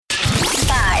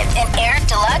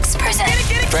Deluxe presents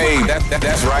Fade,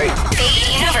 that's right.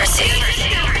 Fade University.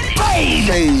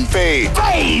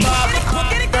 Fade.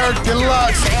 Dirk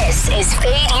Deluxe. This is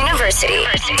Fade University.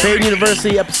 Fade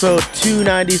University, episode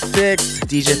 296.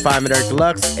 DJ 5 and Dirk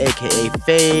Deluxe, aka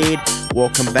Fade.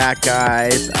 Welcome back,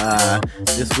 guys.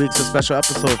 This week's a special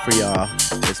episode for y'all.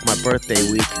 It's my birthday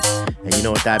week, and you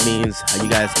know what that means. You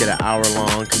guys get an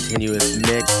hour-long continuous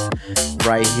mix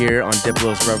right here on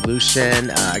Diplo's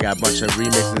Revolution. I got a bunch of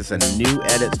remixes and new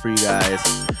edits for you guys,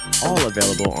 all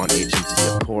available on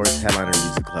HMC, of course,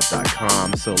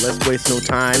 headlinermusicclub.com. So let's waste no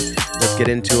time. Let's get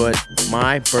into it.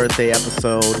 My birthday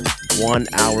episode, 1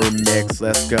 hour mix.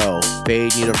 Let's go.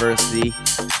 Fade University,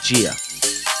 Gia.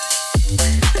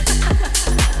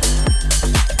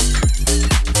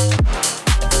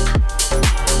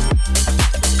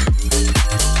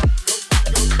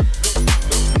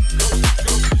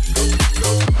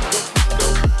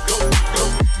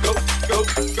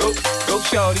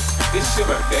 Shorty, it's your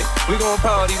birthday. We gon'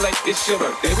 party like it's your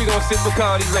birthday. We gon' sip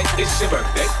Bacardi like it's your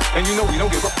birthday. And you know we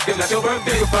don't give up, it's not your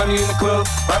birthday. You'll find me in the club,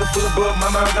 bottle full of bug. My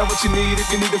mind got what you need if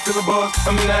you need to fill a buzz.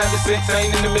 I'm in the having sex, I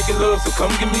ain't into making love. So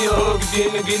come give me a hug if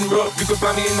you're into getting rough. You can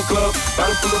find me in the club,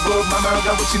 bottle full of bug. My mind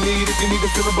got what you need if you need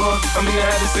to fill a buzz. I'm in the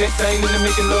having sex, I ain't into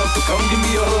making love. So come give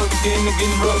me a hug if you're into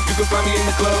getting rough. You can find me in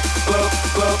the club.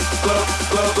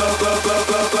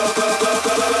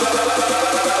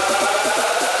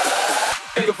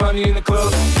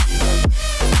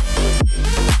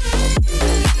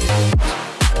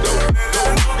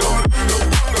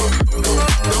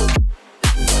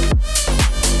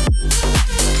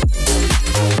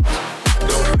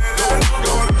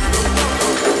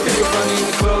 You can find me in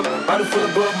the club. Bottle full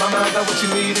of bug, my mind got what you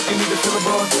need if you need to fill a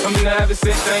buzz. I'm in the having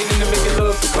sex, I ain't into making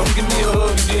love. So come give me a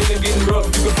hug if you're into getting rough.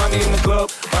 You can find me in the club.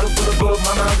 Bottle full of bug,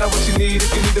 my mind got what you need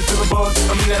if you need to fill a buzz.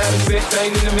 I'm in the having sex, I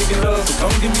ain't into making love. So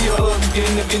come give me a hug if you're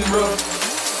into getting rough.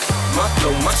 My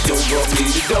flow, my show brought me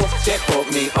the dough. That bought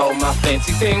me all my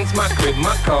fancy things. My crib,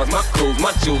 my cars, my clothes,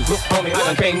 my jewels. Look, homie,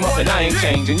 I done came up and I ain't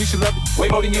changing. You should love it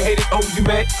way more than you hate it. Oh, you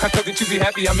mad? I thought that you be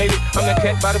happy I made it. I'm that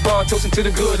cat by the bar, toasting to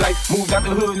the good. Like, moved out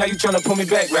the hood, now you tryna pull me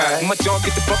back, right? My jaw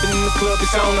get the bumping in the club.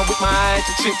 It's on. I'm with my eyes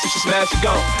to chicks, you should smash it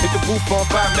gone. Hit the roof on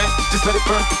fire, man. Just let it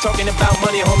burn. Talking about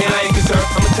money, homie, I ain't concerned.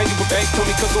 I'ma tell you what banks told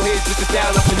me, cause go ahead, switch the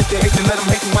style up. And if they hate, then let them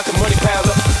hate, and watch the money pile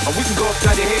up. Or we can go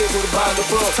upside your head with a bottle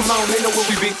of bug. Come on, they know where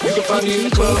we be. You can find me in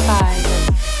the club.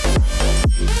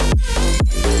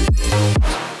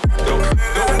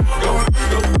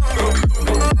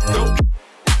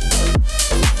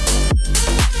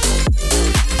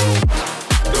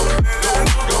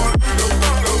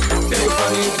 DJ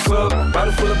 5.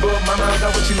 Bottle full of bug, my mind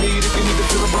got what you need if you need to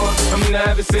fill a buzz. I'm in the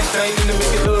having sex, I ain't into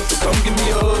making love. So come give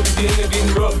me a hug if you're into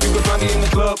getting rough. You can find me in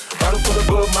the club. Bottle full of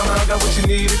bug, my mind got what you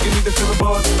need if you need to fill a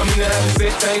buzz. I'm in the having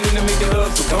sex, I ain't into making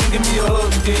love. So come give me a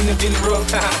hug if you're into getting rough.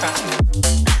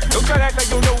 Don't try to act like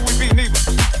you don't know who we be neither.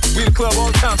 We in the club all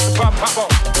the time, so pop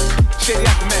off. Shady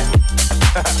aftermath.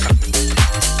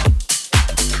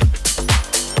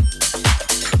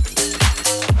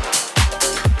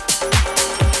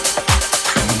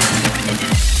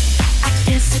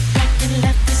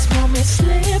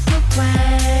 Slip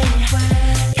away,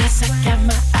 'cause I got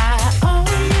my eye on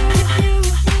you.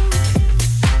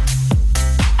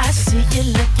 I see you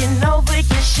looking over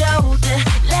your shoulder.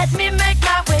 Let me make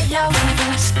my way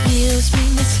over. Excuse me,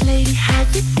 Miss Lady, how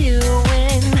you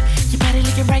doing? Your body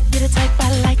looking right, you're the type I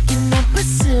like and I'm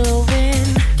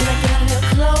pursuing. Can I get a little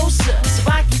closer so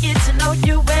I can get to know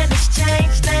you and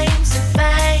exchange names and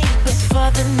things before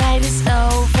the night is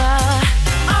over?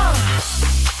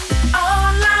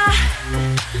 All I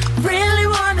really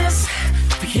want is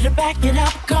for you to back it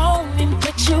up, go and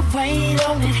put your weight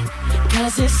on it.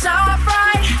 'Cause it's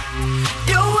alright,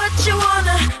 do what you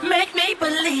wanna, make me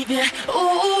believe it.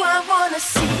 Ooh, I wanna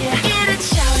see you. Get it,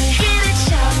 shout it, get it,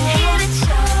 shout it, get it,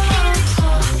 shout it.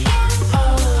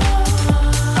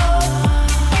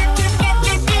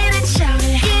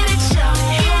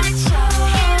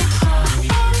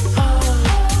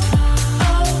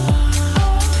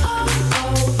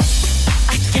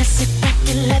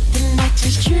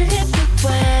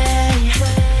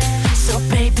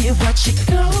 What you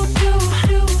gon' do?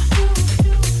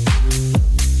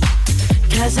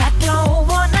 'Cause I don't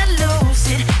wanna lose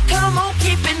it. Come on,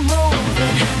 keep it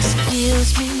moving.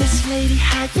 Excuse me, Miss Lady,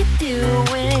 how you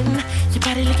doing? Your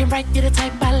body looking right, you're the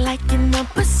type I like and I'm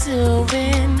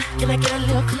pursuing. Can I get a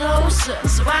little closer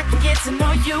so I can get to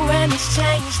know you and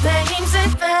exchange names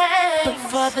and things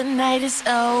before the night is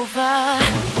over?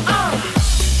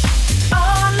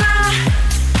 All I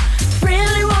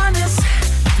really want is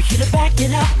for you to back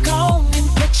it up, go and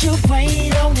put your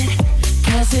weight on it.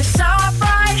 'Cause it's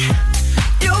alright,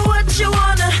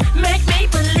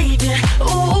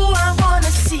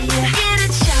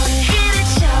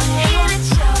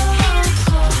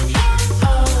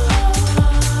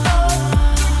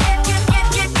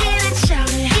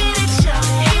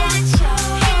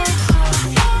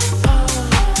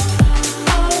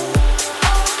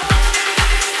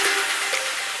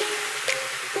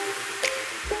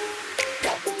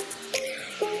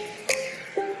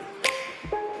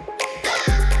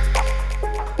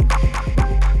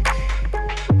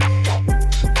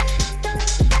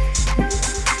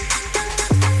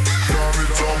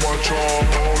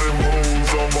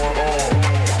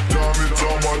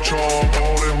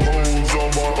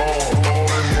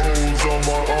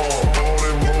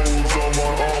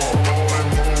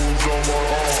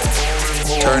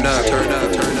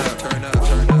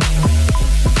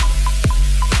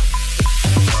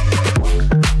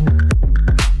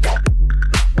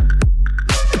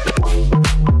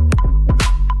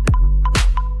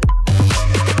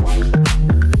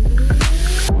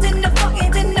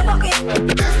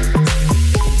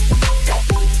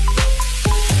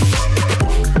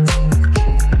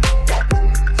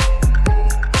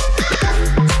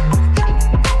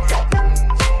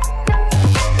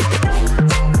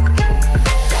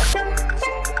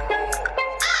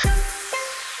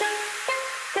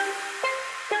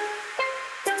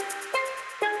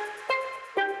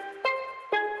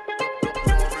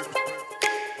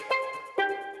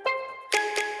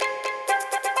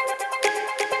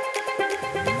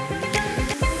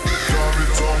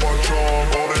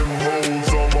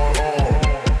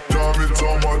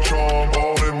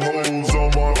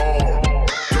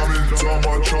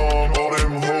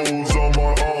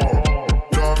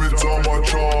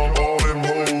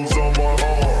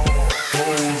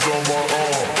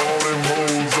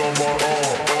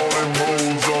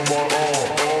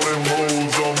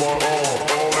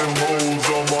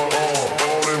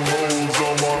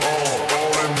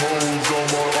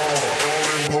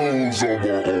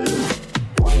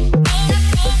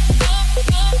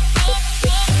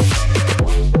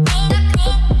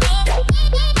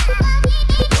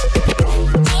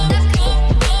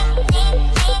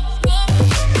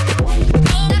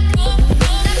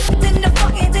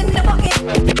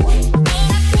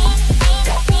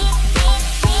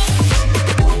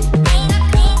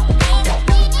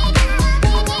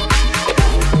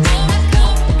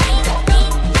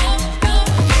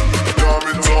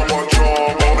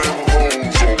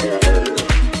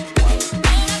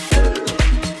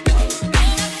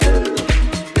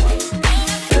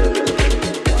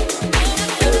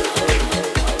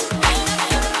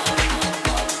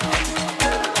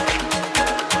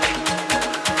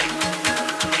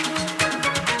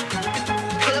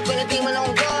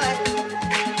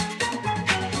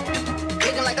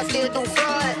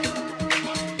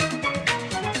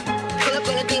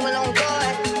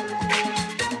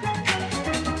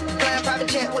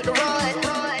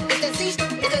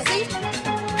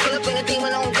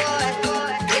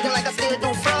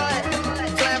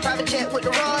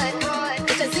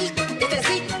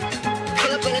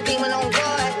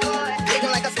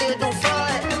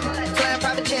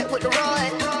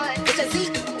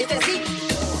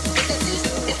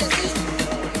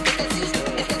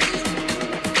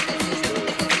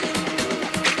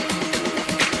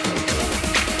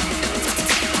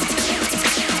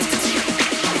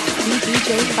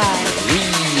 DJ5.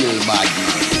 Real bad.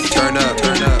 Turn up,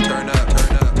 turn up, turn up.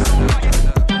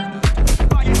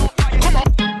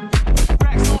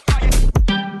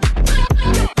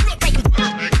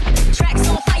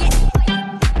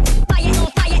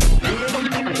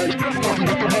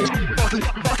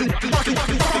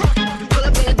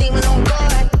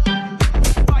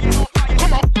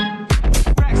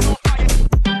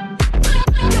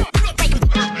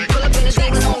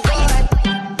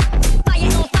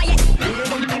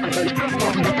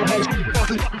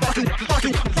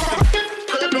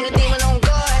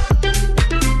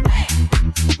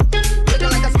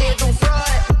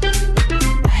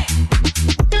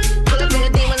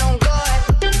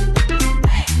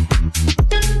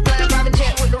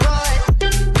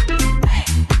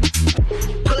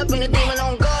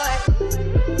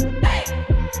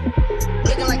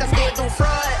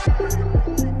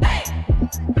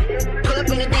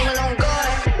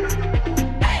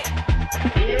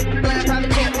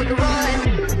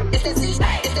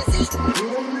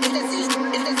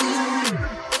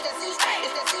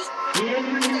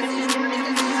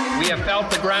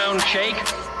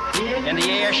 and the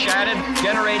air shattered,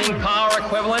 generating power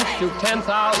equivalent to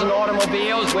 10,000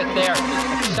 automobiles with their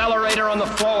accelerator on the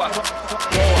floor. 'Cause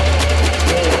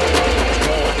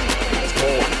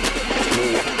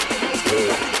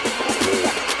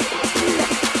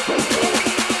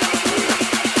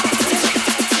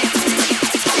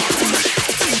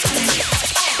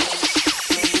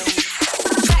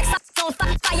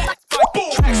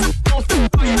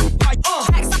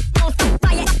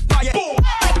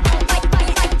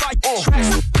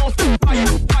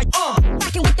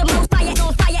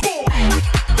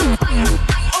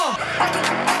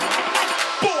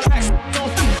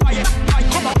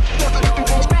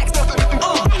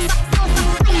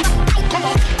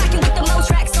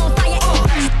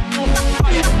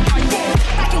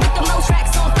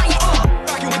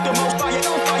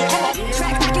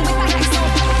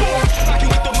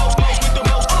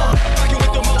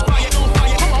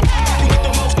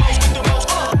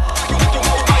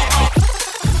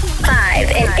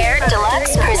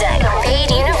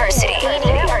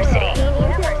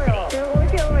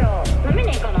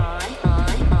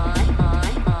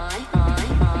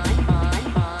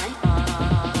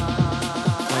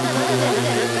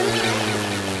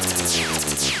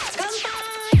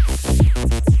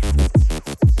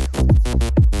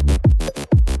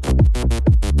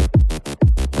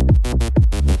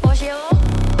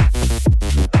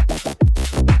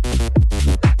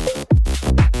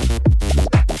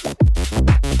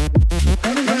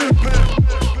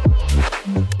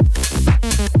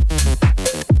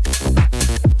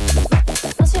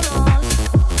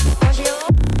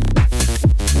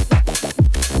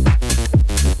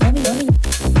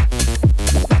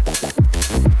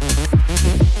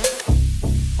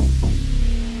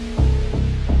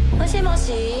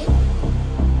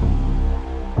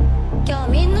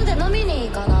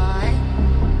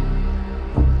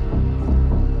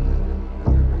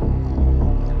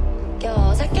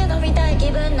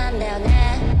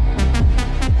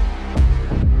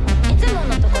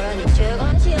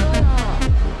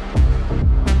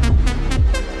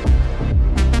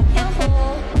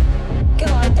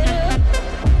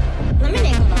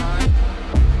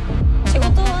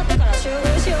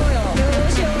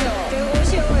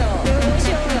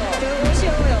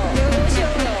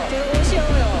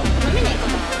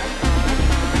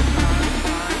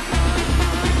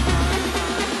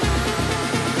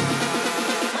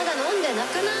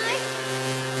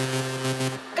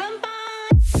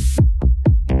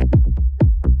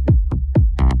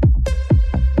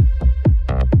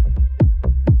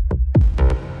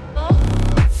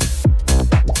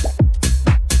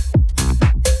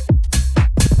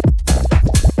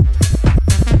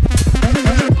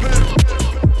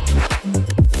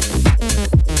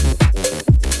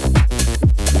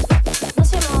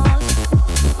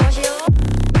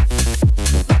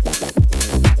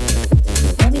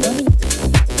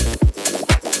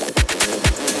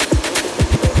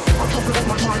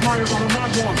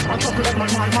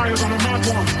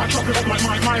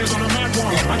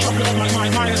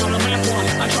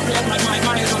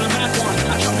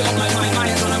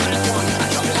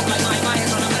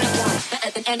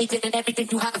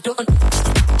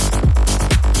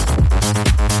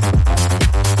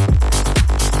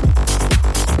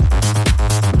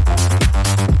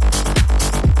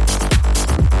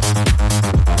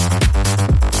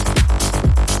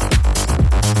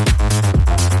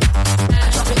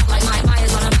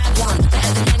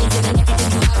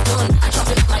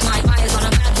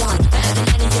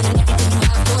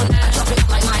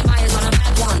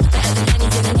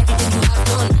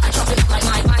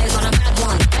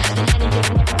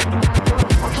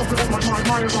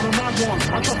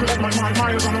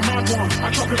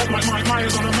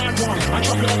on a mad one. I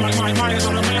chop it up like my mind is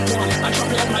on a mad one. I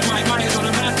chop it up like my mind is on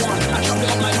a mad one. I chop it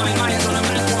up like my mind is on a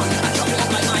mad one. I chop it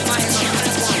up like my mind is on a mad one.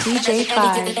 DJ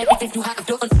 5. Everything you have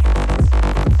to do.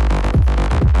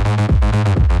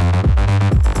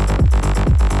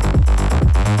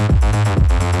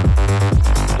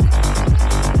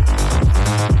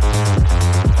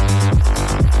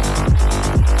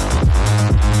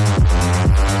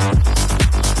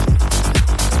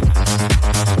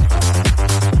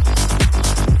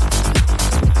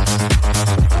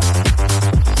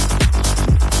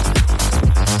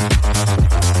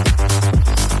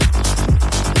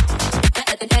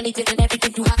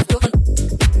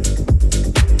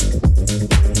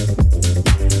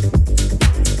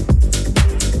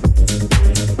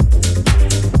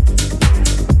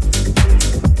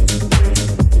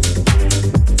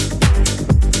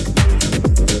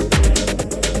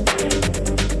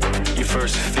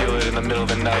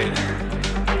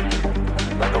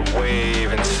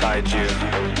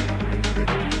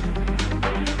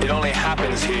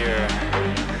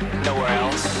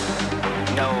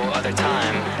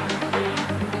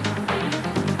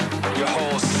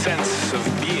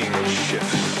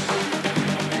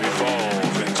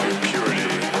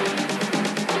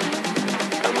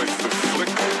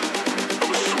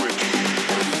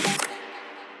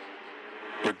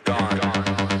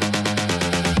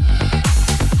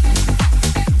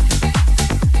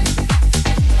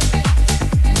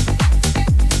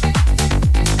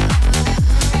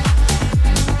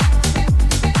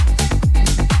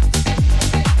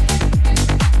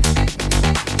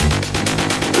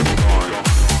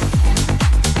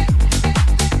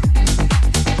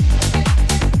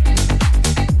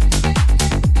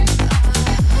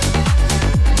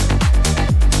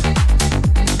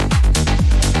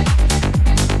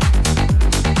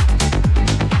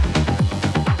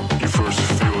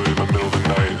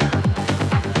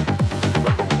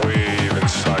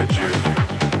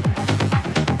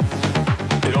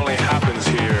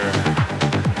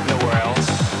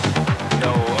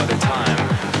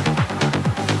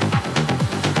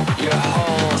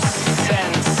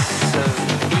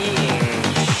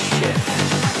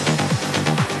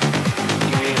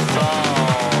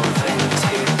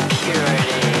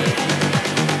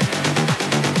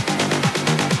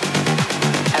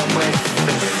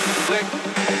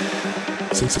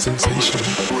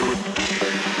 Sensation.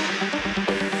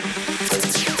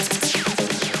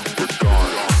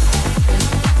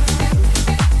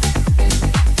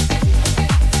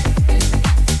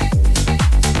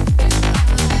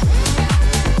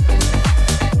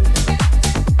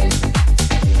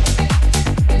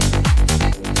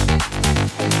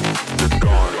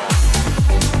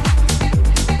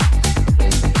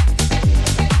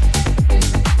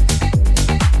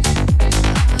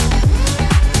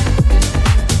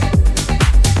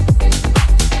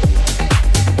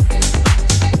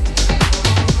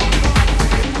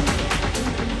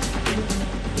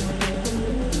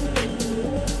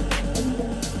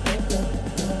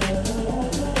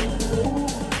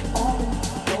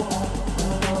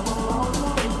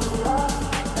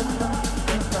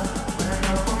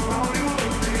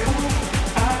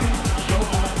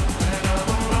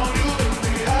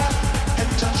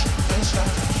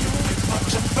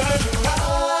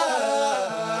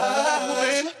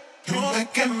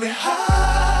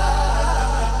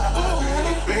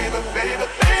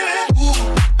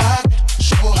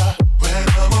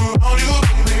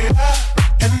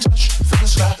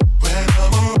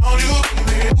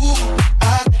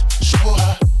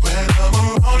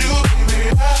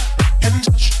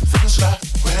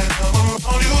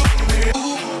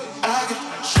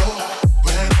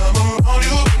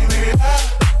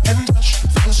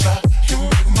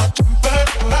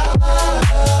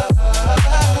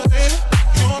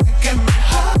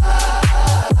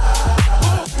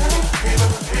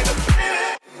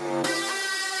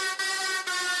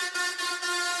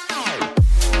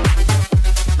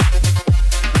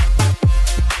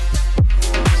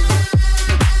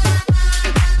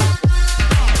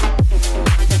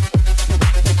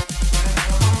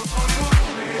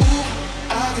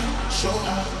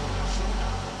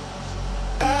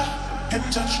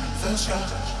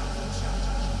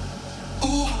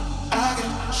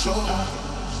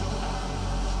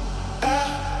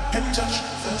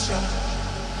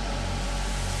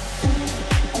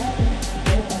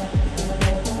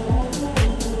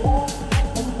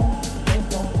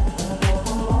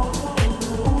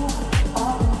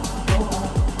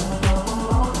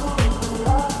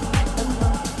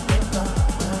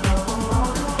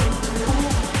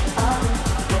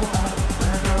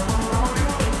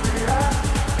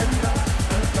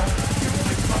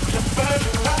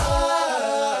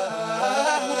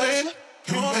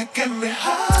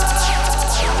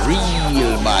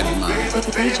 body mind. With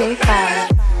DJ Fire.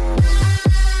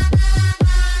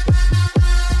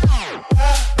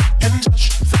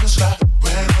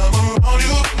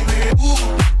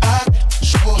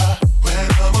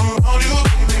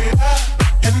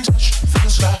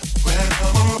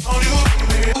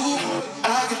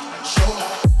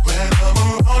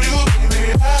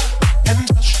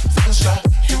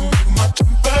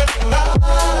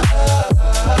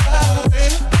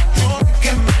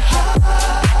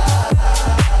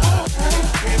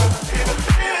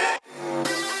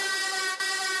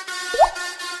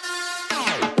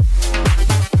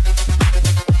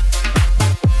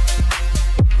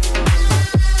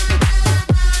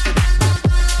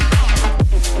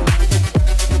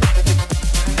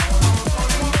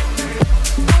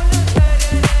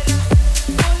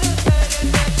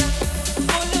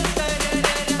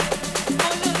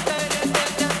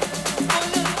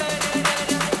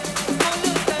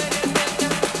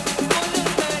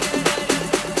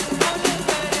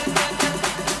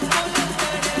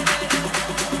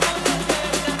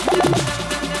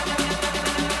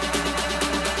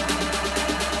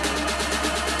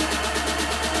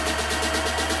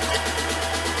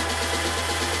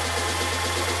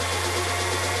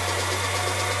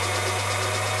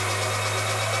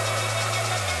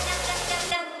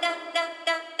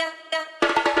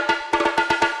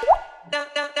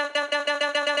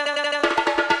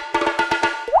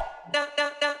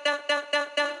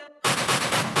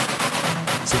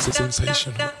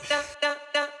 Sensational.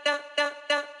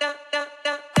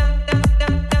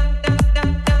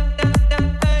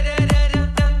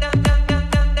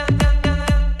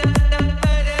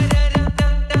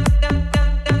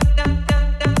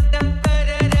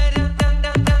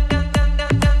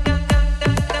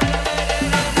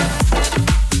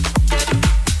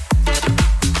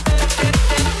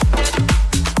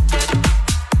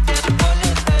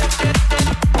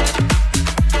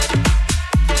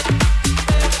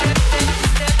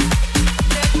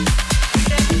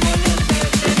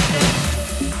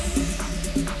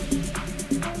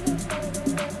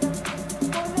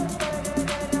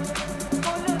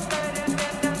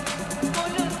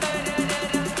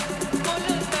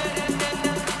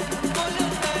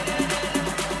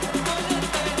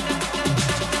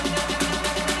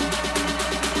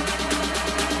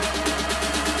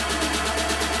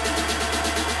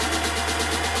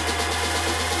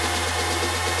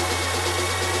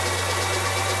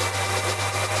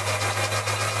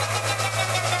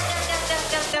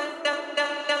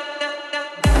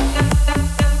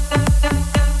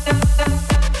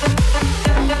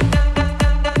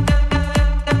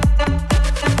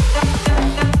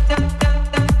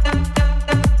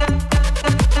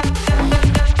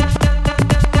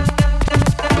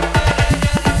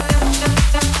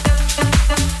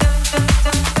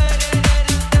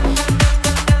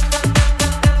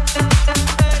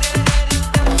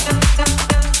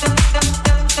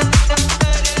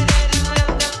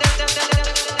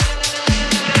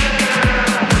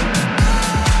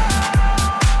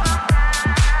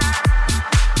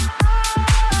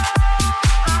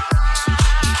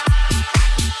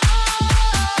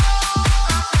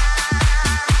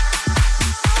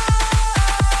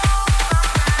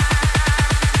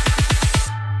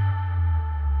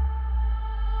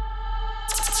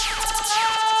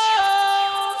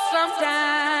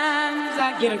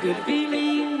 get a good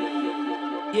feeling,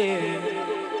 yeah.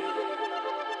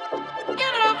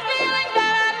 Get a feeling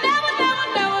that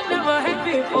I never had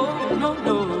before.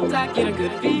 No, I get a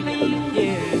good feeling,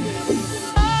 yeah.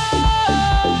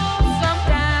 Oh,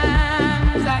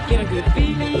 sometimes I get a good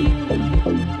feeling,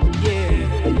 yeah.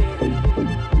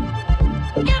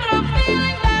 Get a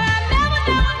feeling that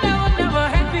I never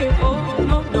had before.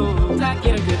 No, I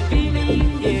get a good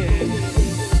feeling, yeah.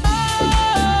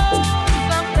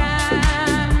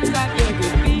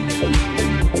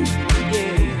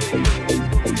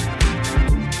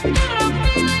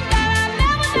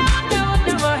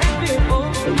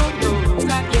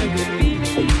 Good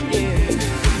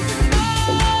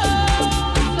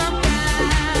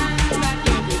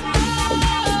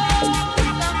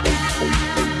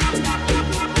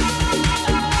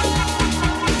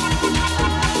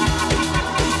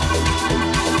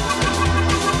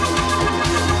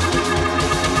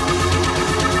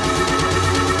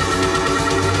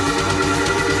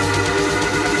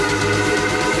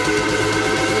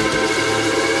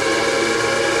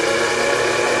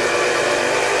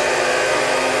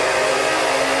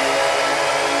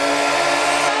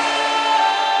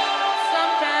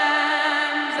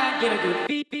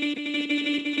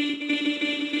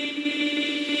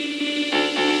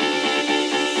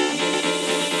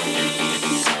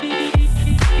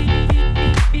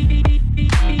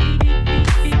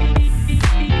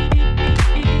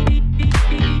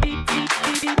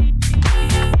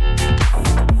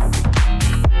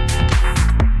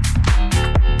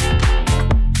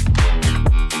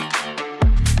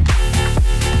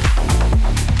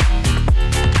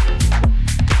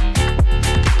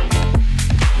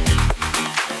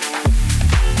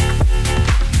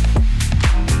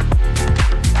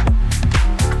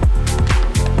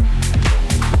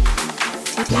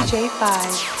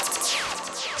DJ5.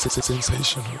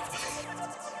 Sensational.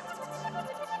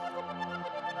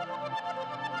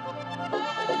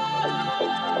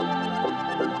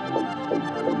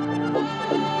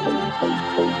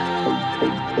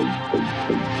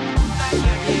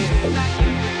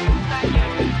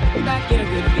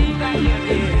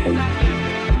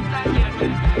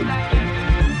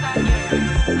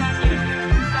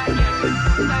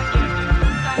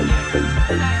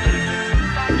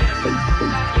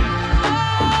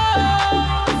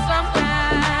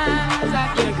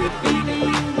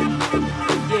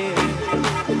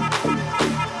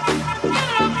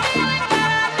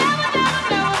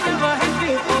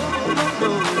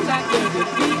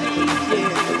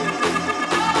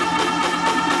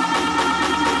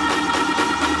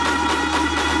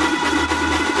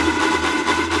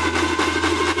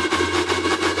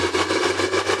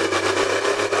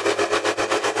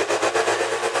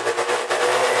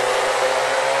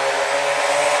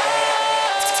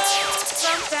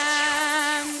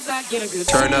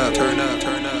 Turn up, turn up,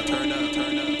 turn up, turn up,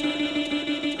 turn up.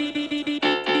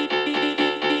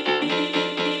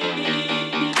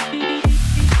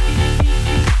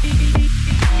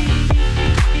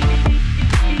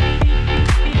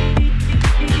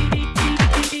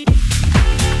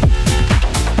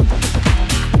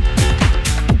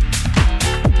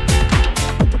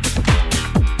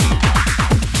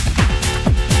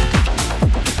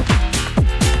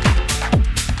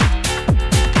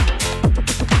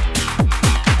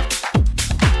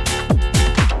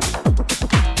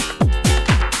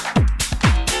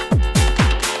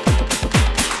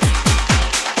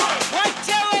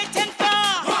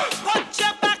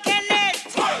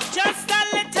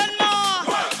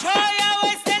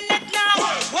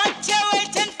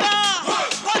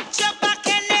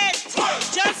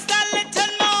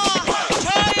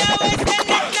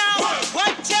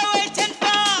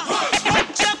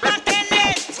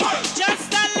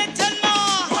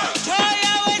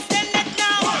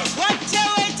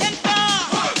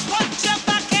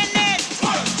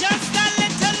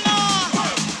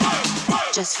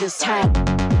 Just feels tight.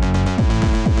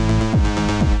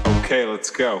 Okay,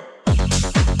 let's go.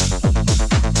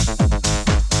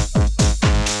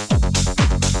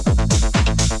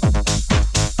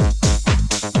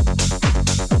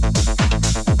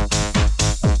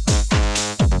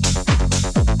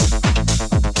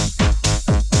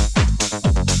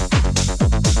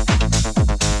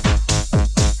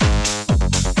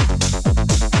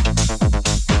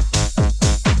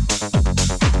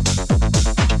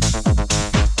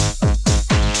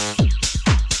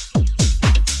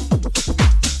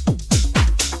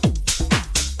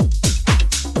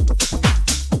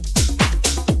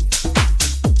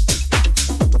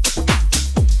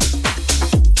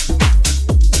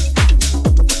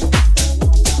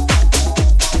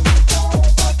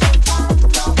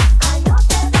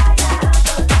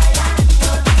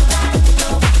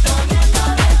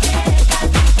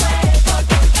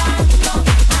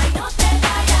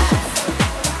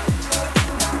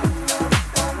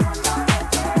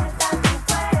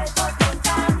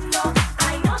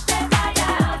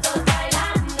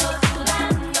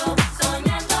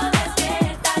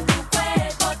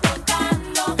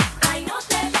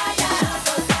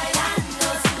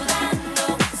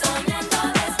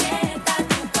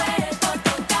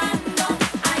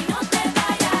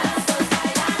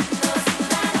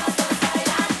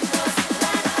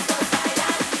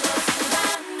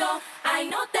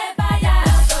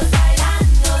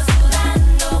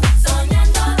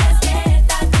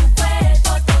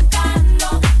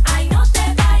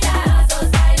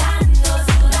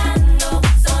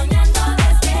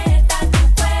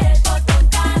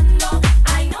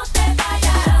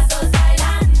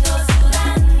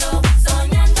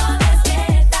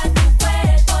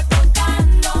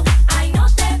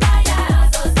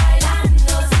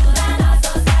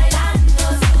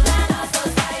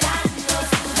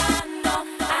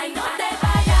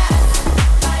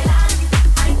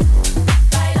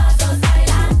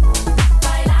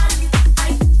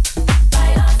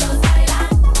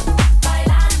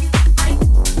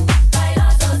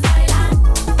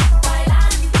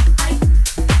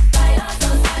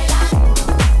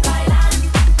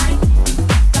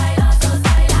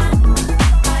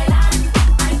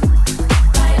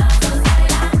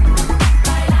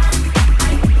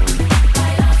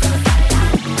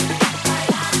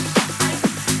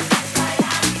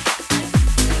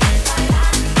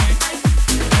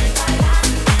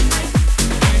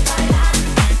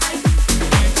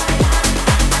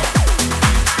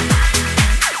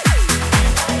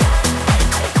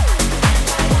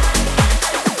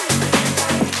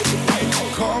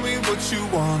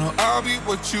 wanna, I'll be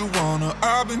what you wanna.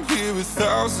 I've been here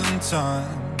 1,000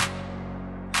 times.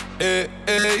 Hey,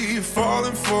 hey,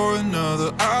 falling for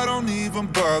another, I don't even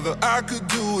bother. I could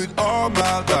do it all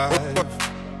my life.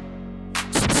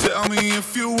 So tell me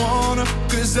if you wanna,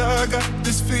 cause I got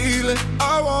this feeling.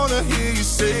 I wanna hear you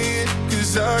say it,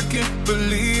 cause I can't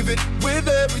believe it. With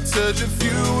every touch of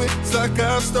you, it's like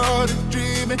I've started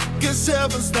dreaming. Guess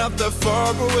heaven's not that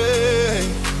far away.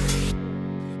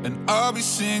 And I'll be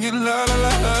singing la la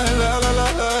la la la la la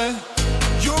la.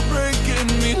 You're breaking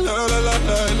me la la la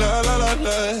la la la la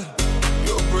la.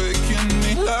 You're breaking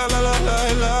me la la la la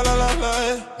la la la la.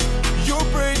 You're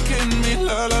breaking me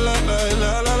la la la la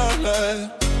la la la la.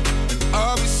 And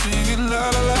I'll be singing la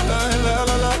la la la la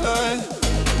la la la.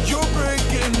 You're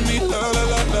breaking me la la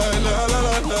la la la la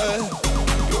la la.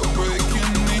 You're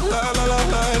breaking me la la la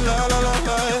la la la la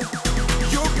la.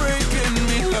 You're breaking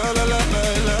me la la la la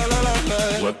la la la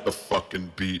la. Let the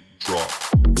fucking beat drop.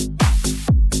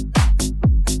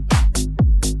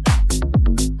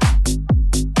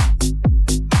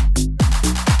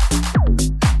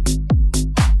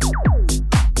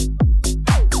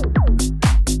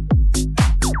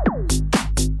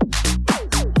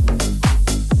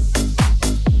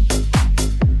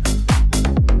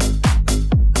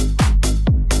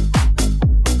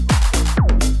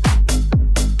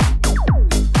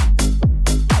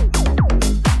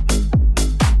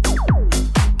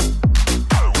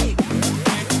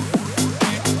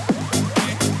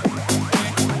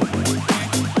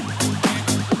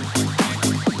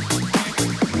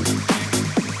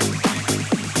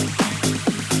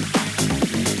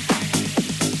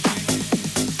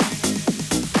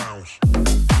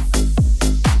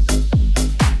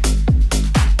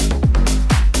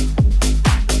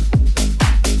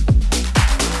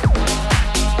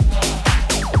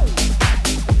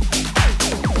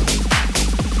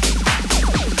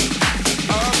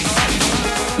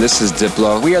 This is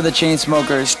Diplo. We are the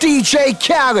Chainsmokers. DJ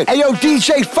Khaled. Hey, yo,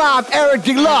 DJ 5, Eric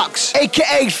Deluxe,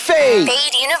 a.k.a. Fade.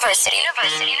 Fade University.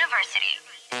 University.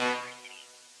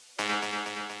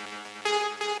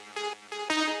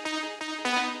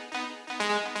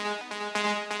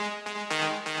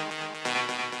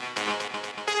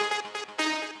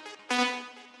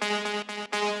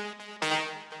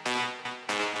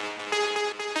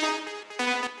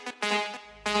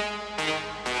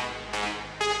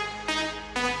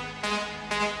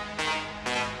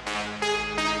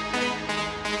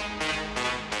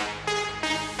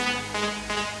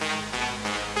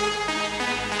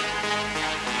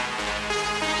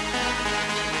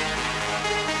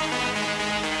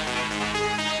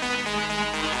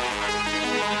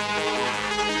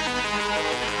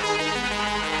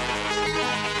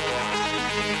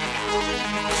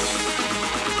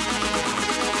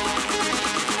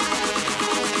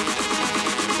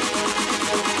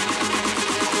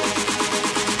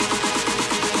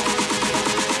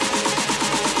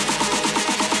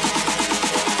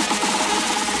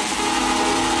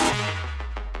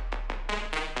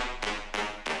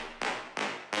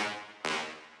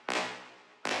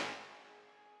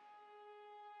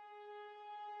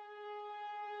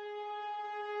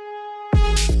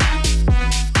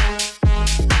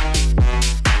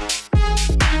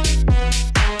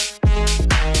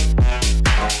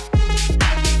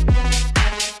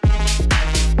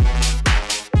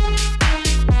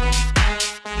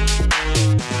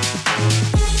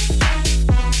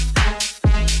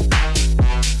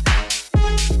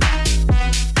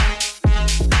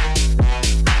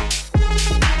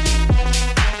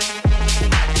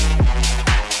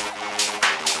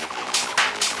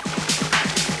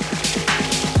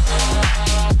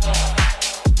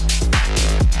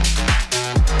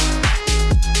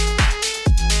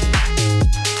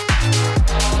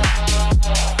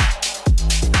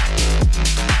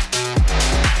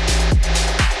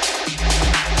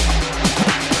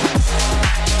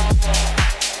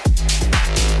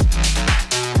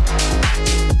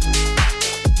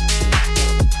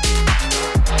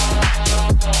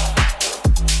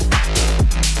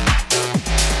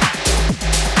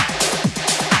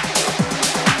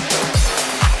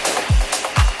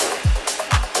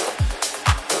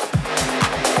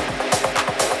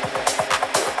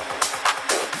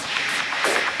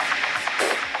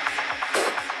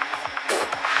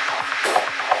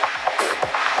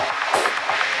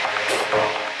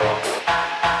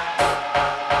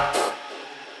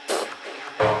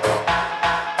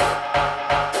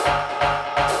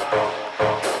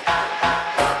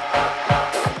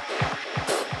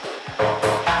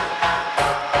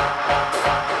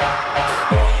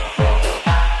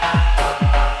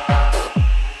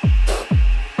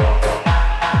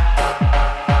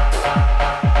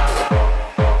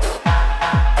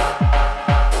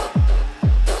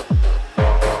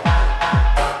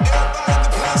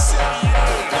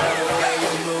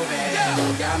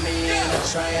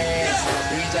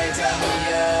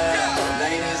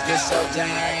 it's your jam.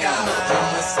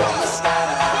 I'm a superstar.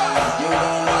 You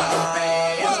don't need the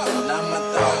fans, then I'ma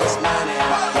throw this money.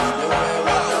 You do it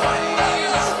with your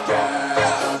hands, girl.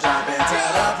 Don't drop it to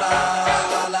the floor.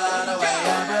 I love the way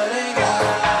you put it, girl.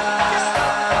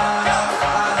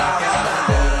 All I wanna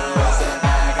do is sit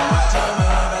back and watch you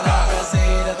move, and I'll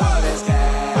proceed to throw this cash.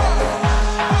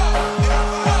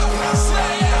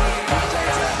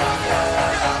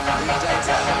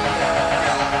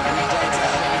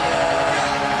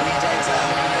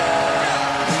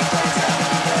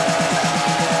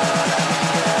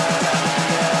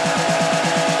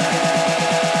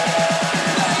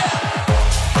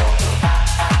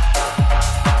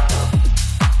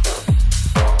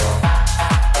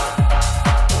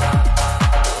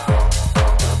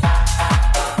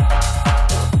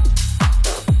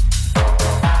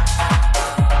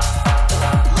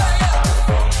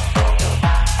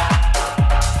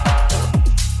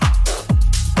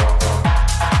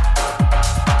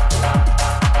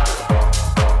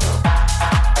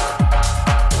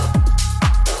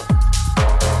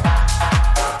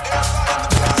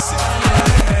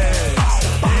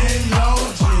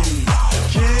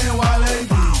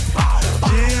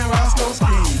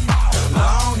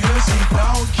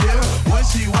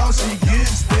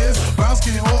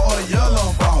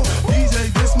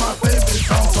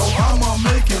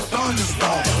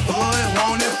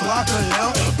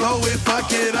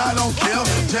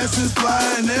 Blessings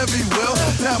flying everywhere.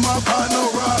 Now my partner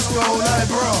Roscoe like,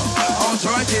 bro, I'm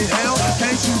drunk in hell.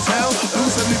 Can't you tell? Do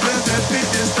something best that fit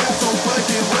this back so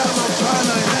fucking well. I'm trying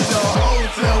to hit the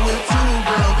hotel with two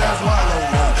girls that's wallow.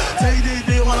 Take this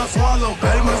dick when I swallow,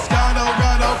 baby. Moscato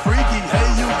got a freaky. Hey,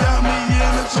 you got me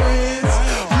in the trance.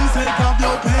 Please take off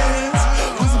your pants.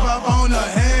 Put some pop on the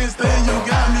handstand. You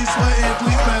got me sweating.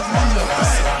 Please pass me a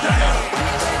bag.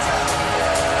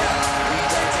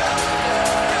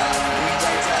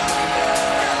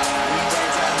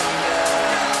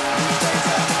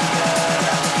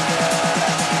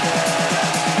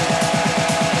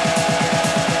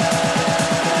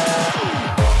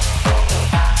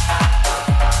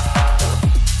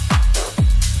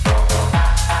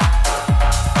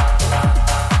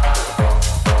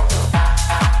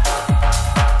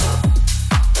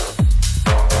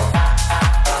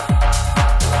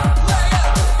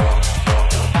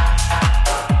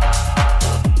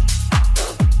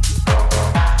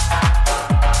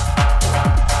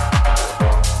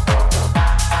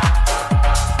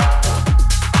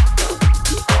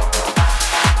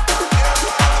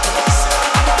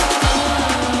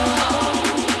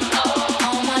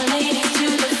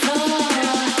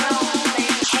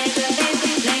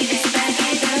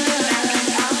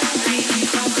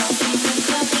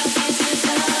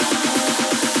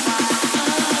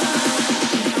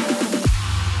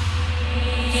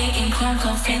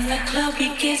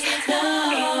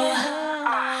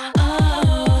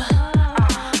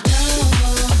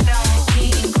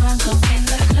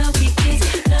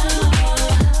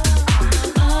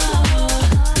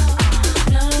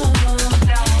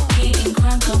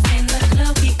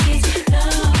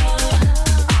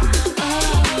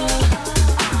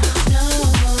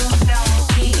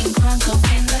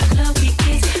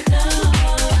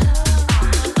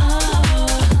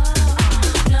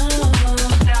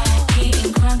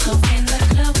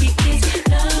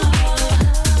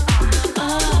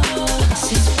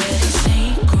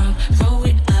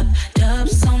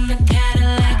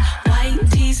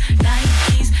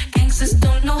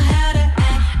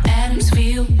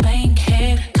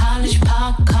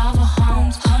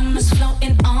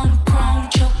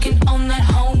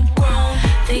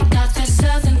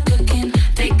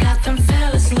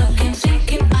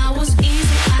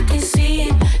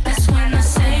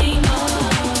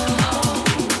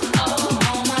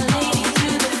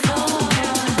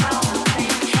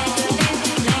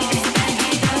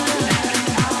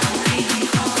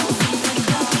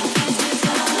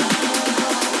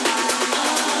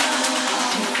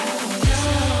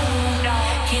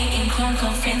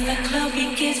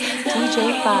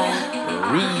 DJ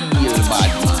 5. Real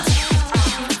bad man.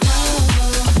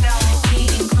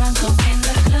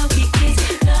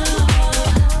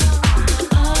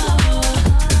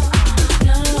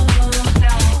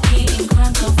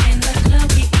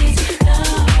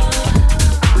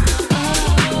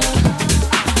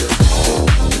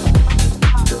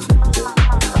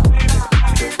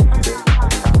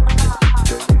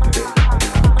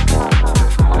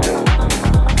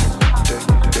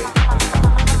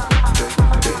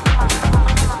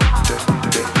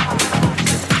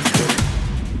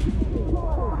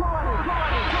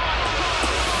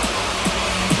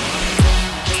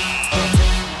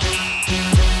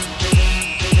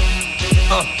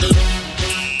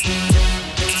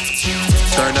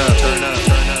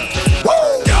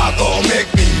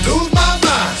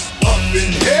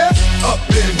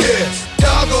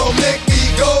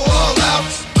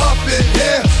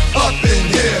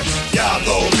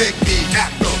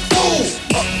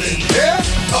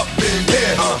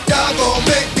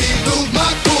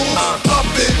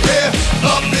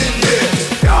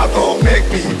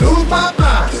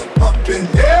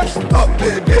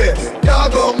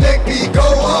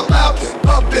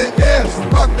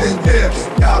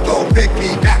 gon' make me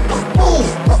act a fool.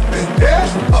 Up in there,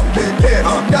 up in there.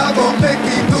 Y'all gon' make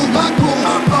me lose my cool.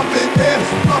 Up in there,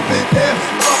 up in there,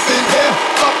 up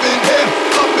in there,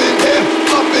 up in there,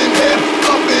 up in there,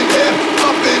 up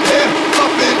in there,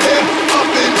 up in there,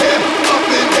 up in there, up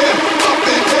in there, up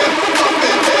in there,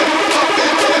 up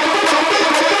in there,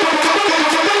 up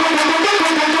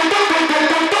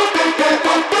in there, up in there,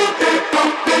 up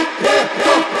in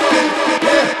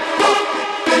there, up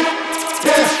in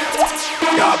there,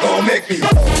 y'all gon' make me.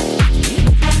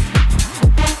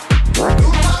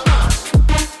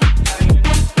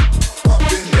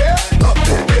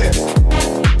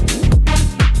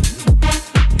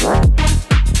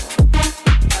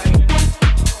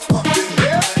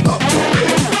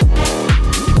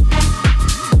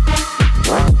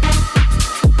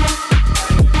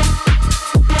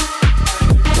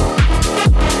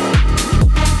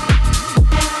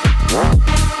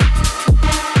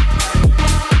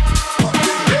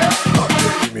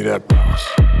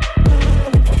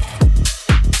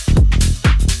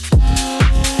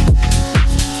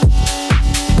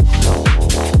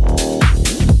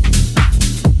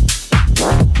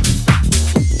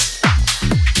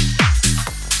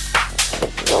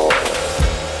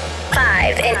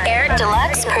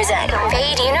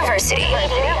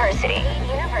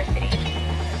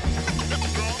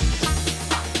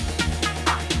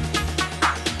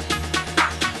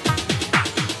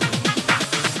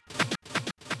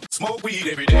 Smoke weed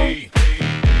every day.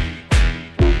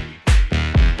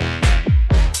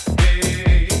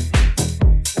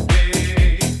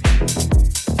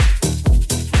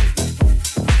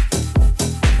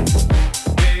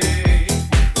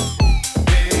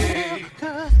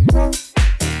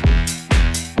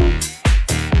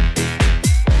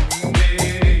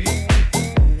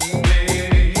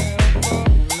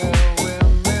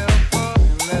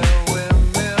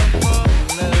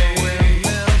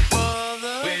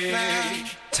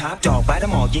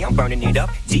 Yeah, I'm burning it up.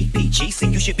 DPGC,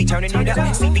 you should be turning it up.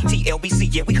 CBT, LBC,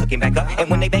 yeah, we hooking back up. And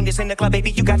when they bang this in the club,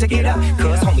 baby, you got to get up.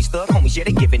 Cause homies, thug homies, yeah,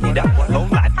 they giving it up. Low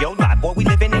life, yo life, boy, we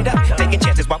living it up. Taking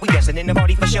chances while we dancing in the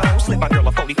party for show. Slip my girl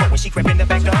a 44 when she crept in the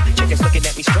back door. Chickens looking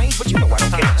at me strange, but you know I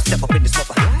don't care. Step up in this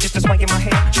mother, just a swank in my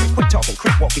hair. Quit talking,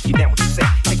 creep walk if you down with the set.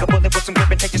 Take a bullet with some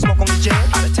grip and take the smoke on the jet.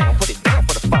 Out of town, put it down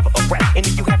for the father of rap. And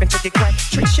if you happen to get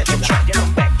cracked, treat shit your track.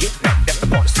 Come back, get back, that's the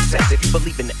part of success. If you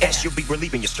believe in the S, you'll be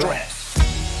relieving your stress.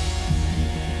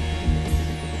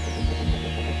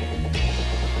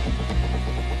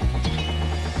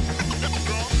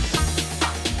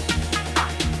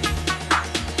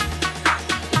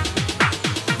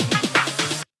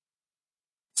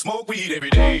 Smoke weed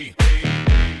every day.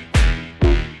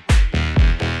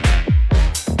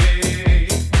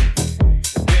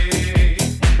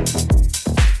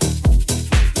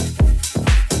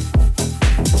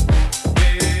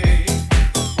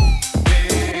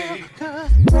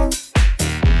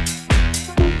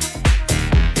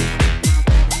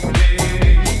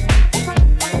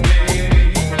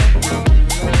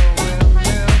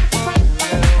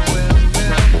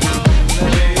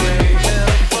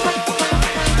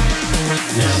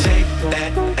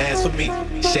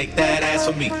 Shake that ass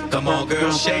for me. Come on,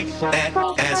 girl, shake that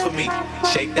ass for me.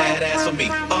 Shake that ass for me.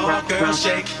 Oh, girl,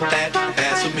 shake that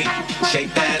ass for me.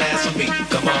 Shake that ass for me.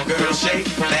 Come on, girl, shake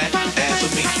that ass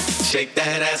for me. Shake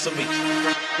that ass for me.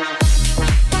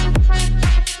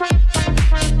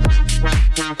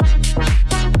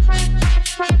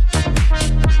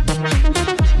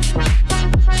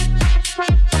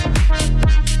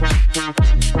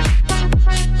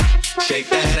 Shake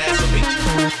that ass for me.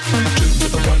 2 to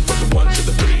the 1, from the 1 to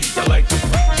the 3. I like to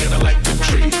and I like the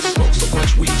trees. Smoke so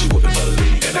much weed you wouldn't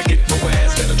believe. And I get more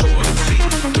ass than a toilet seat.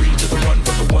 3 to the 1,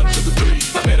 from the 1 to the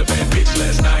 3. I met a bad bitch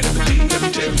last night in the D. Let me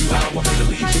tell you how I made her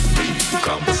leave with me.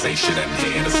 Conversation at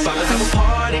hand aside. Let's have a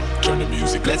party. Turn the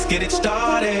music. Let's get it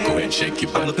started. Go ahead and shake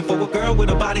your butt. I'm looking for a girl with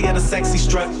a body and a sexy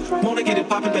strut. Wanna get it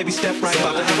poppin', baby, step right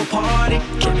up. Let's have a party.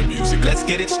 Turn the music. Let's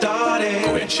get it started. Go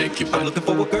ahead and shake your butt. I'm looking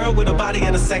for a girl with a body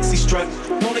and a sexy strut.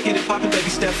 Wanna get it poppin', baby,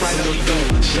 step right up. We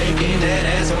go. Shaking that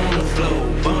ass on the floor,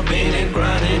 bumping and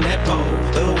grinding that pole.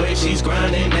 The way she's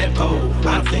grinding that pole,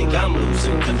 I think I'm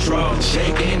losing control.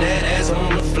 Shaking that ass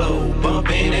on the floor,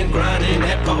 bumping and grinding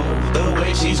that pole. The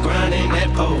way she's grinding that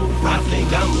pole, I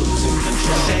think I'm losing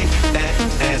control. Shake that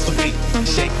ass for me,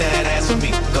 shake that ass for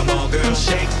me. Come on, girl,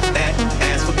 shake that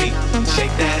ass for me,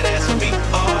 shake that ass for me.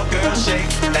 Oh, girl, shake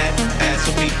that ass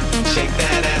for me, shake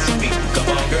that ass for me. Come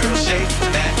on, girl, shake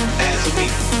that ass for me,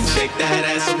 shake that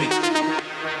ass for me.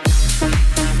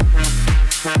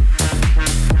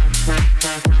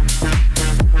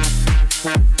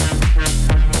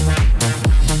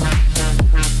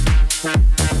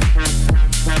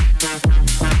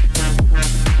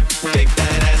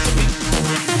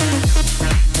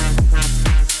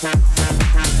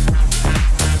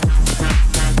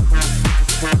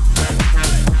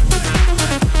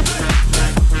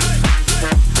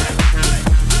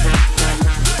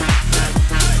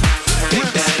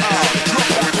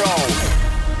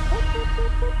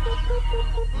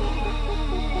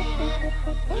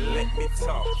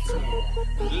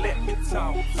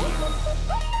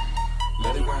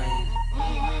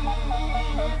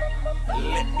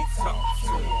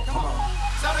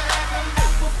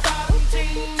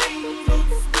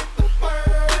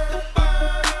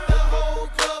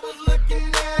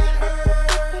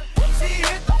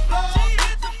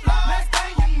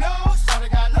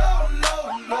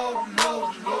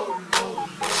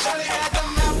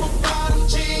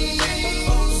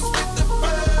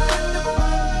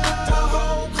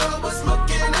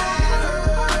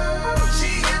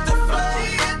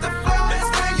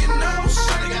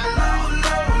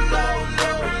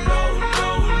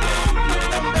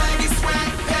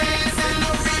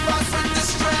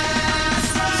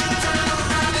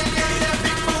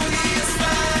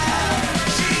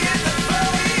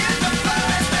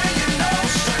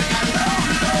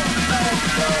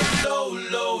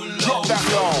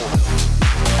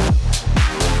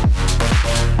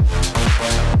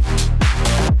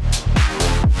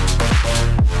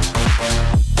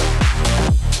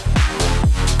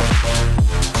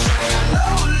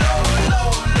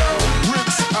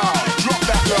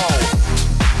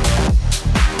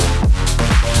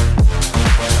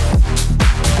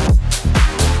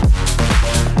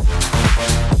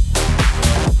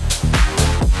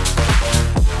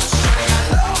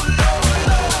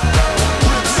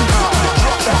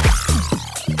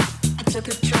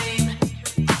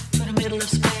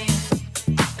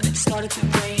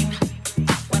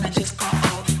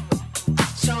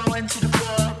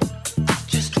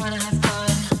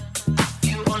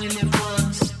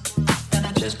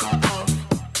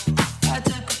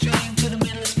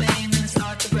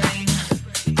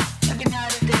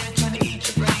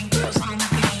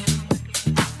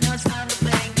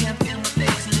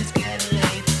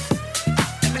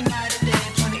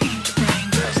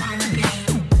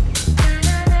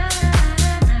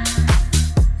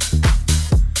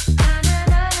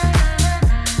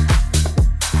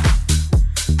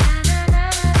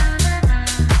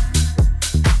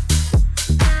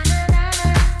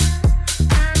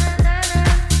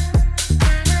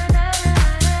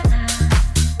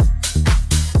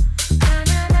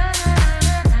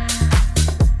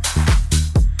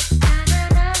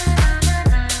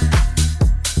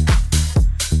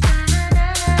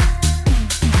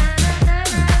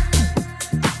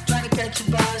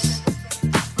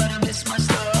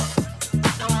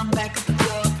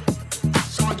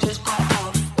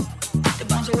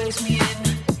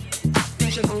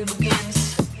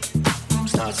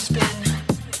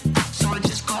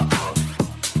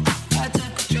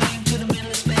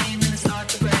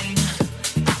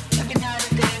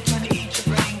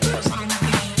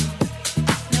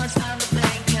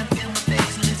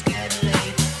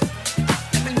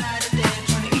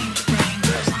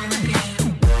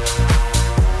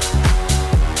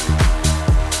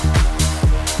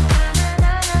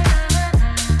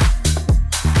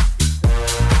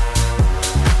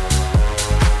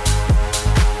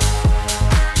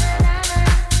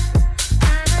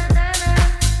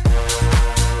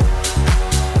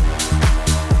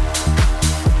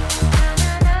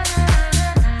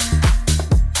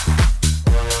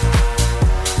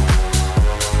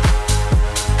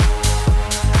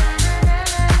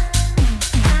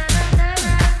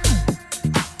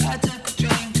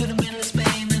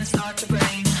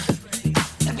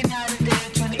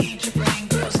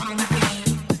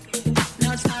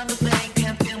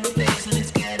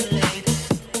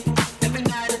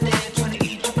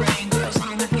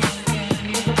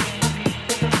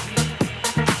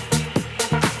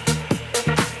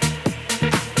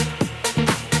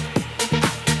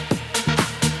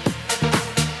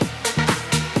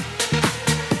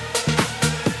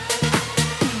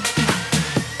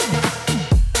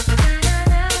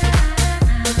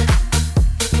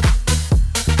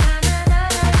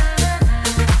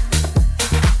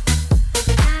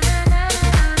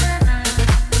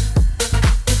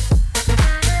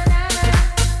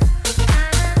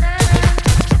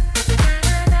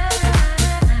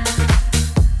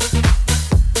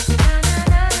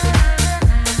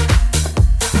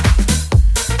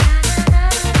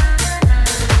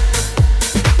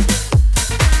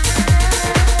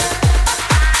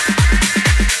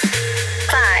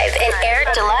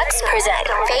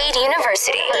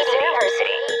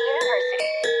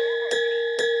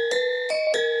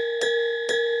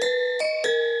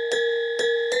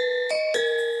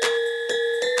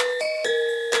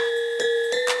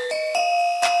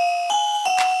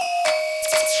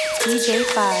 DJ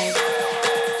 5.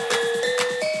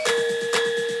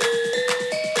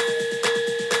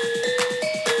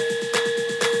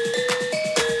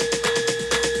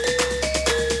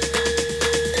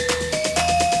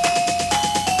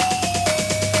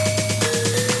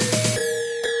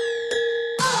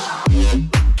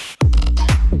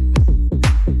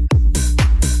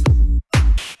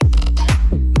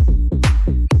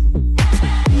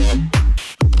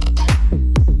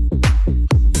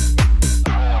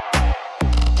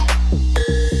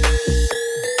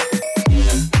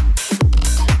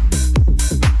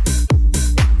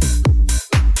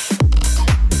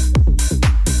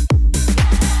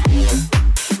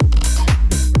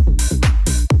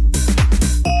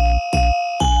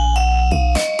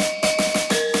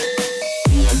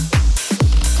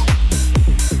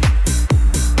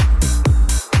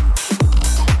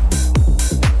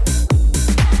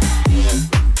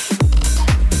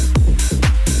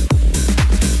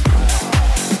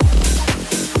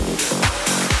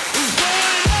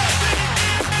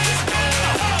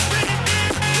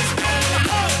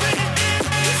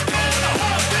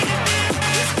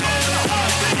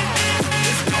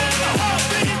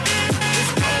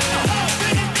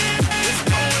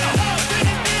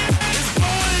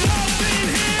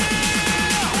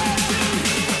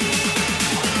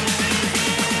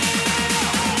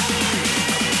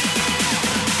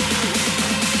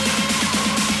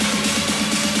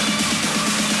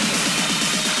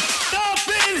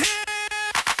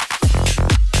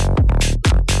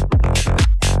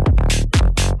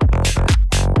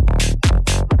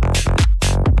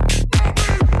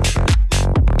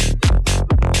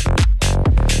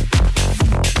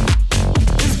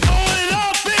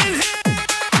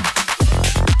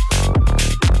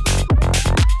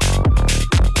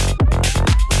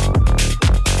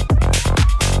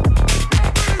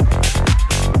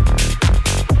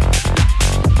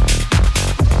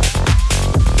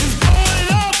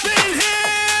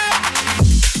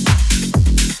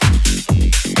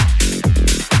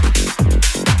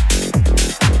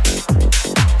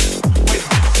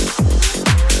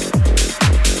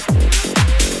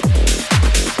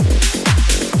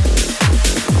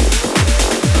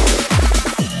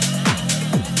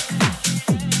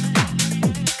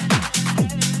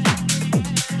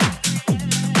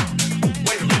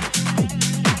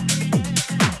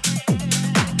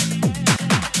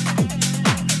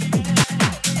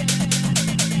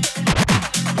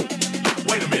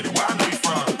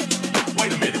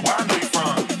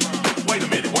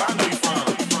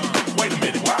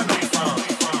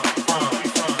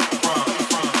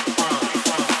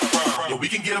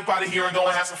 Here and go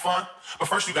and have some fun. But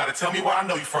first you gotta tell me where I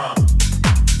know you from.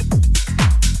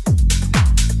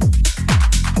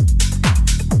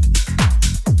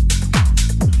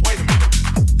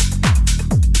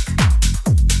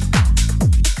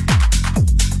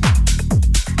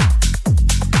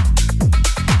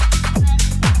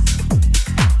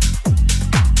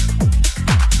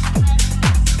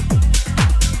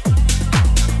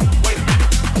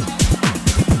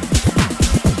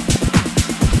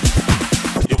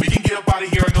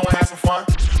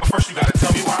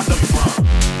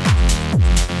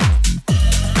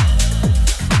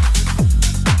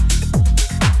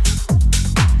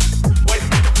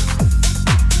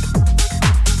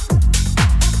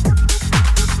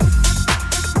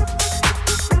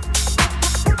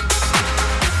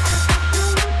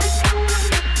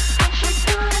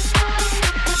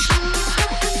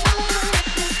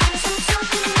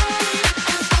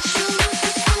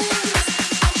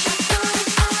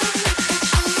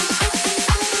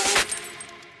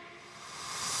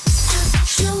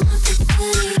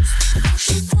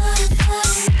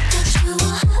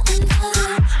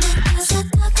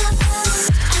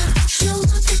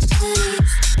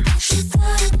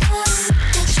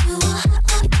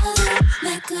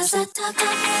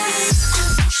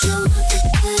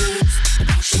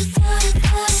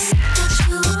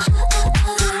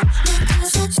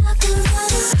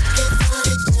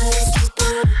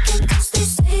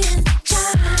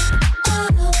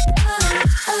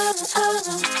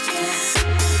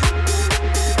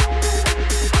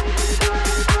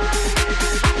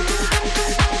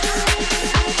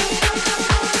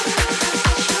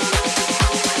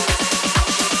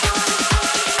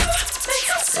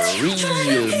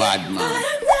 Real bad man.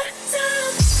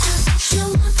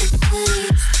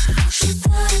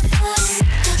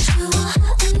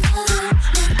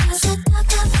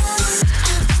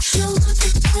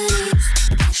 Make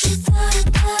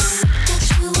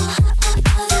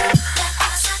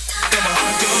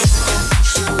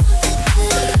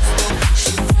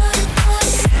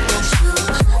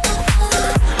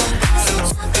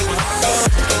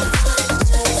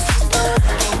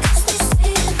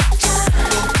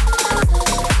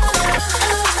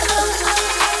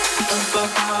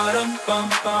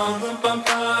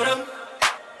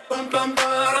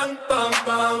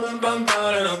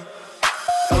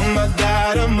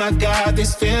my God,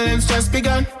 these feelings just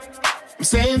begun. I'm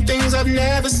saying things I've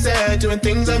never said, doing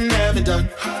things I've never done.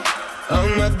 Oh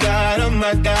my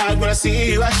God, when I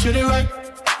see you I shoot it right.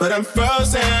 But I'm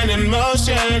frozen in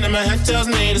motion and my head tells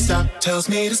me to stop. Tells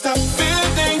me to stop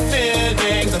feeling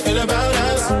feelings I feel about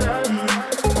us.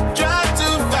 Try to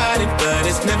fight it but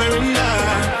it's never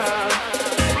enough.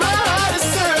 My heart is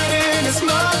hurting, it's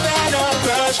more than a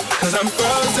crush. Cause I'm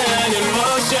frozen in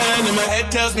motion and my head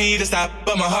tells me to stop.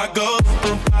 But my heart goes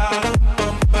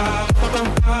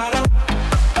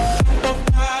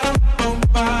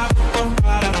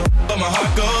but my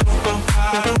heart goes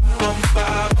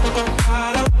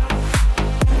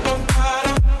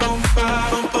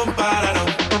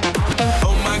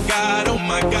oh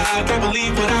my God, can't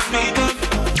believe what I've become.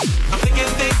 I'm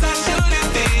thinking things I shouldn't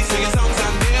think, singing songs I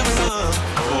never sung.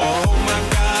 Oh my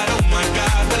God,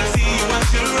 when I see you I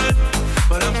should run.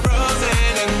 But I'm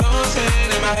frozen in motion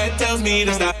and my head tells me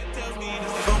to stop.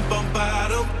 Bum bum ba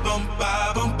dum bum ba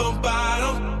bum bum ba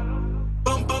dum.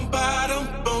 Bum bum ba dum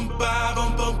bum ba bum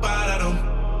bum ba da dum.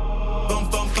 Bum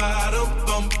bum ba dum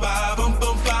bum ba bum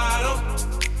bum ba dum.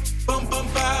 Bum bum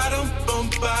ba dum bum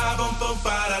ba bum bum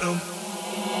ba da dum.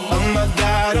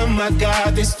 Oh my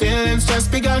God, these feelings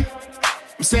just begun.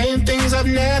 I'm saying things I've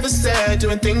never said,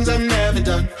 doing things I've never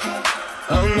done.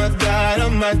 Oh my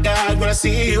God, when I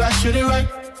see you I shoot it right.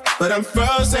 But I'm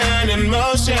frozen in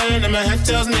motion and my head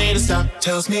tells me to stop.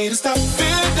 Tells me to stop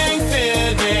feeling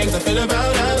feelings I feel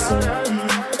about us.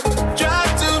 Try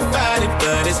to fight it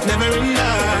but it's never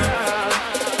enough.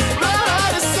 My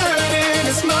heart is hurting,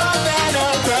 it's more than a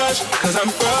crush. Cause I'm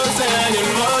frozen in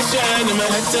motion and my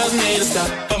head tells me to stop.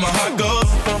 But my heart goes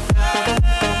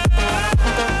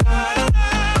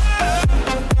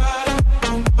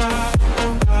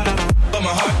but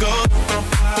my heart goes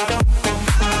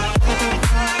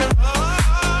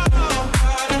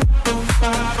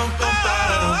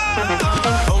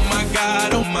oh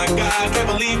my God, can't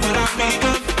believe what I've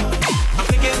become. I'm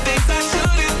thinking things I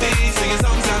shouldn't think, singing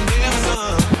songs I never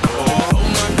sung. Oh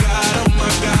my God, when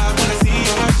I see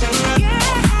you I should run.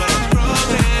 But I'm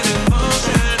frozen in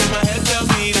motion and my head tells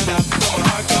me to stop. So my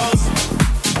heart goes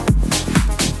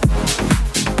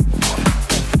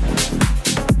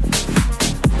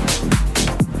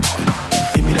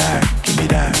give me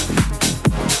that.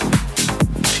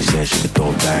 She said she could throw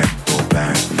it back.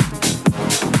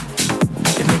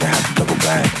 Make a nigga have to double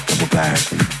back.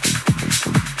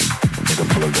 Nigga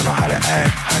pull up, don't know how to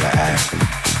act.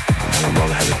 And I'm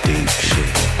rolling hella deep, shit.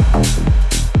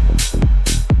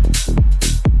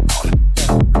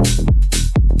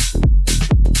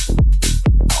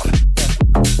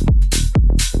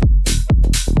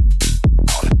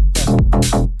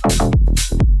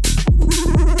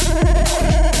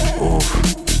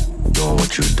 Doing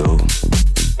what you do.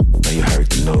 Know you heard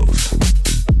the news.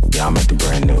 Yeah, I'm acting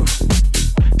brand new.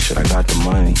 Shit, I got the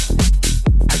money.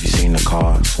 Have you seen the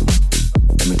cars?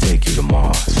 Let me take you to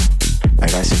Mars.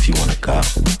 Like ice if you wanna go.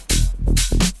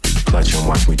 Clutch and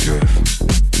watch me drift.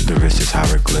 The wrist is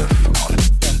hieroglyph.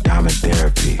 Diamond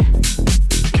therapy.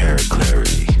 Carrot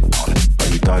clarity. Oh,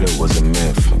 you thought it was a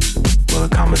myth. Well,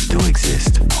 the commas do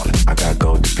exist. I got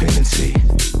gold dependency.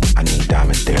 I need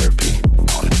diamond therapy.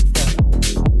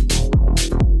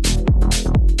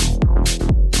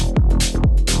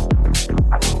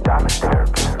 Diamond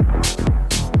therapy.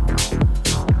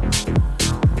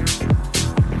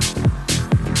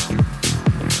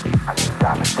 I need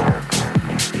diamond therapy.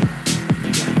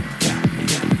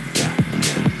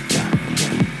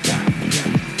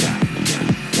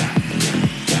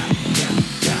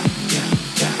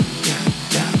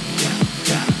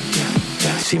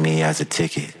 See me as a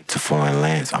ticket to foreign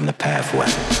lands. I'm the pathway.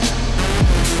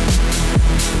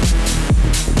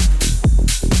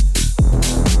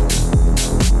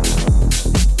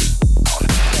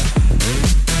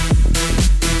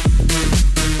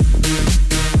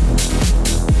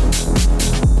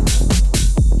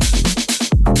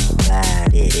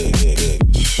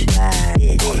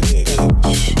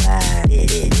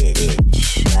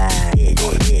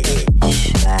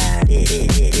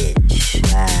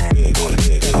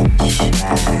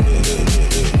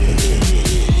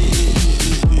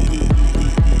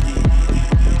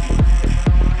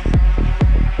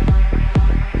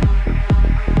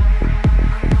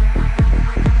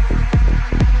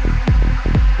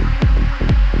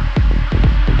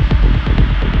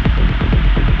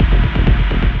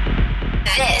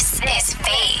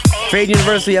 Fade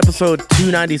University episode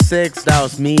 296. That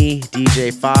was me,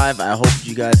 DJ 5. I hope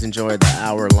you guys enjoyed the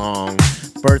hour-long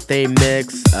birthday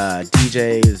mix.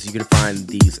 DJs, you can find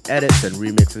these edits and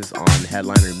remixes on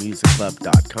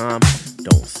headlinermusicclub.com.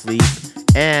 Don't sleep.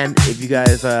 And if you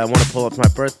guys want to pull up to my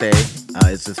birthday,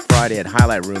 it's this Friday at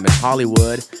Highlight Room in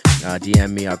Hollywood.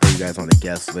 DM me, I'll throw you guys on the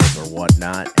guest list or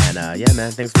whatnot. And yeah,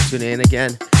 man, thanks for tuning in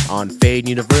again on Fade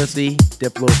University,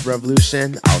 Diplo's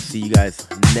Revolution. I'll see you guys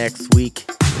next week.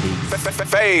 Peace.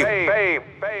 Fade.